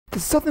The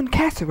southern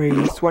cassowary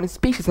is one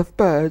species of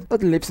bird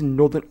that lives in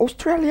northern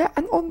Australia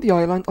and on the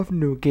island of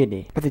New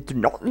Guinea. But they do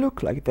not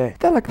look like this.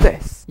 They're like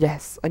this.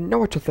 Yes, I know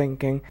what you're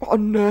thinking. What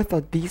on earth are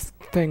these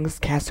things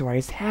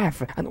cassowaries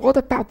have? And what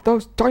about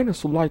those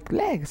dinosaur-like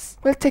legs?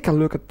 We'll take a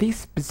look at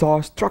these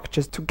bizarre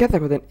structures together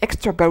with an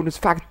extra bonus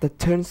fact that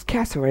turns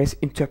cassowaries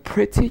into a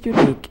pretty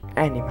unique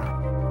animal.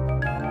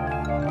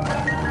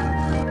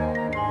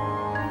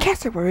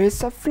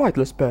 Cassowaries are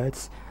flightless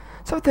birds,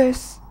 so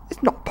this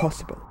is not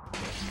possible.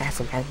 As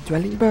a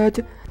land-dwelling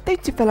bird, they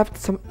developed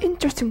some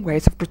interesting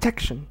ways of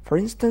protection. For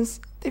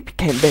instance, they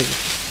became big.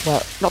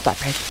 Well, not that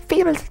big.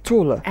 Females are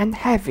taller and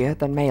heavier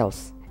than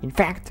males. In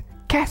fact,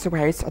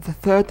 cassowaries are the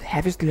third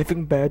heaviest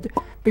living bird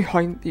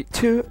behind the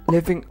two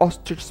living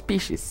ostrich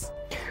species.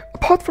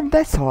 Apart from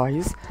their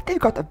size, they've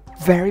got a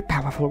very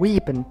powerful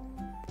weapon: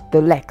 the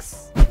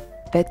legs.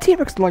 Their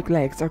T-Rex-like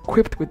legs are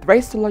equipped with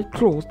razor-like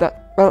claws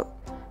that, well,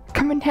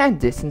 come in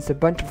handy since a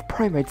bunch of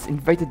primates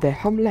invaded their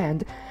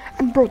homeland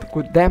and brought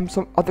with them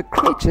some other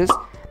creatures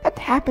that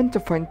happened to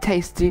find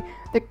tasty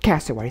the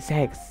cassowary's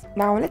eggs.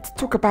 Now let's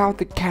talk about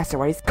the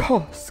cassowary's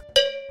casque.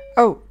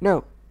 Oh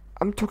no,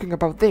 I'm talking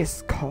about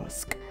this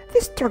casque.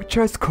 This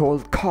structure is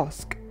called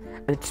casque,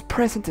 and it's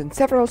present in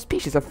several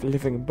species of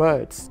living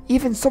birds.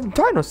 Even some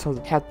dinosaurs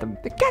had them.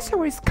 The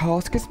cassowary's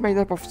casque is made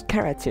up of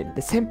keratin,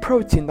 the same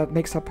protein that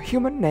makes up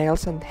human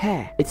nails and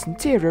hair. Its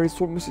interior is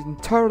almost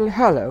entirely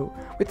hollow,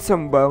 with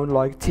some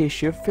bone-like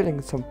tissue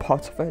filling some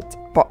parts of it.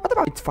 But what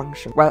about its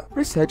function? Well,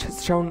 research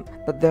has shown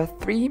that there are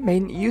three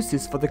main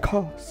uses for the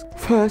casque.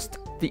 First,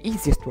 the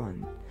easiest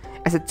one,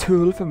 as a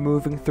tool for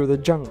moving through the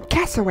jungle.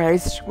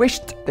 Cassowaries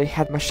wished they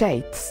had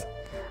machetes,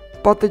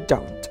 but they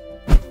don't.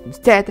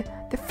 Instead,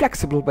 the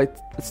flexible but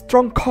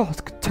strong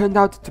casque turned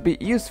out to be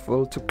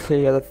useful to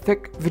clear the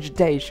thick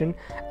vegetation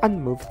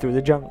and move through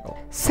the jungle.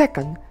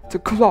 Second, to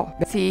cool off.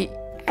 See,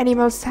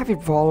 animals have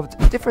evolved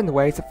different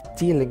ways of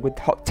dealing with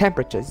hot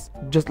temperatures,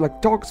 just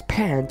like dogs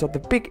pant or the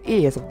big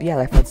ears of the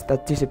elephants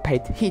that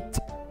dissipate heat.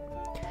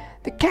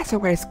 The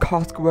cassowary's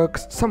casque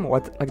works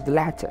somewhat like the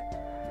latter.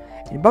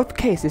 In both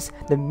cases,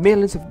 the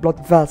millions of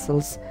blood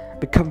vessels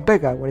become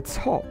bigger when it's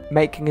hot,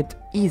 making it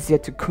easier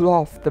to cool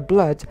off the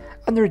blood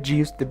and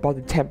reduce the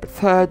body temperature.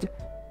 Third,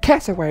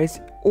 cassowaries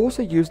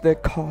also use their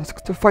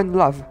casques to find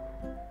love.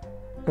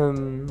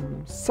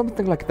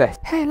 Something like this.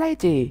 Hey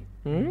lady!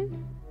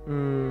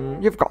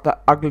 You've got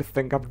that ugly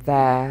thing up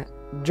there,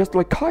 just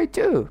like I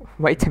do.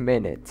 Wait a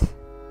minute.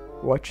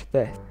 Watch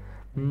this.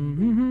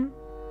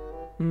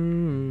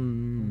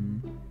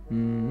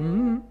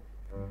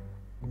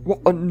 What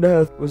on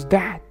earth was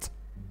that?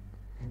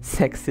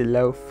 Sexy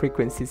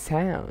low-frequency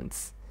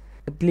sounds,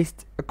 at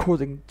least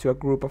according to a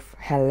group of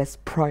hairless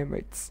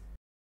primates.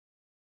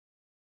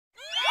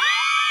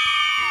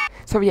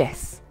 So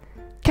yes,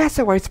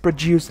 cassowaries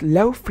produce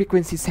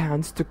low-frequency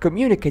sounds to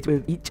communicate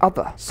with each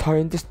other.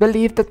 Scientists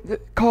believe that the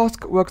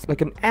casque works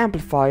like an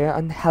amplifier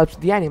and helps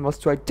the animals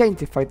to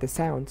identify the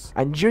sounds.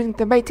 And during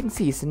the mating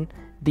season,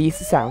 these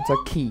sounds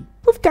are key.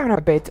 Move down a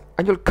bit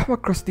and you'll come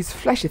across this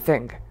fleshy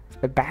thing.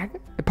 A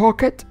bag? A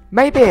pocket?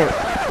 Maybe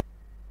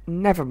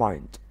Never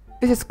mind.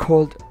 This is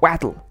called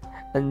wattle,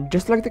 and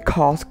just like the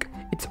casque,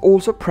 it's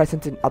also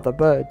present in other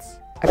birds.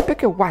 A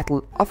bigger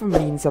wattle often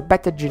means a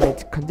better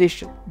genetic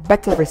condition,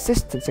 better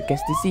resistance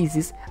against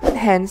diseases, and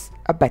hence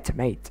a better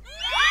mate.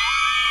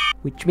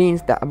 Which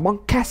means that among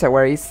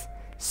cassowaries,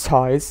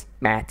 size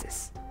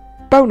matters.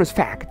 Bonus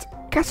fact: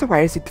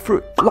 cassowaries eat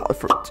fruit, a lot of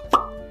fruit,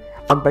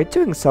 and by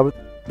doing so,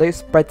 they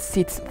spread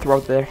seeds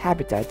throughout their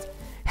habitat,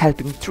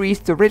 helping trees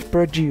to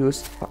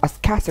reproduce, as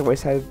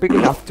cassowaries are big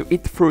enough to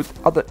eat fruit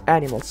other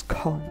animals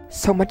can't.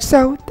 So much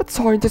so that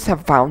scientists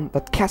have found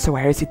that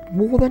cassowaries eat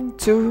more than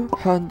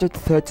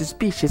 230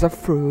 species of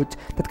fruit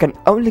that can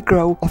only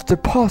grow after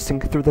passing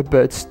through the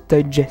bird's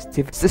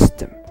digestive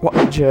system. What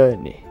a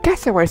journey!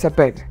 Cassowaries are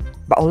big,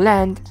 but on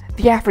land,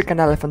 the African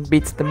elephant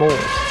beats them all.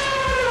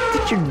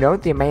 Did you know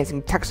the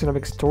amazing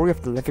taxonomic story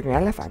of the living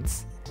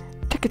elephants?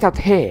 Check it out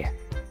here.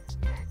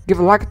 Give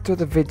a like to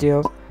the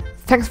video.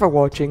 Thanks for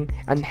watching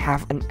and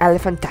have an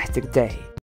elephantastic day.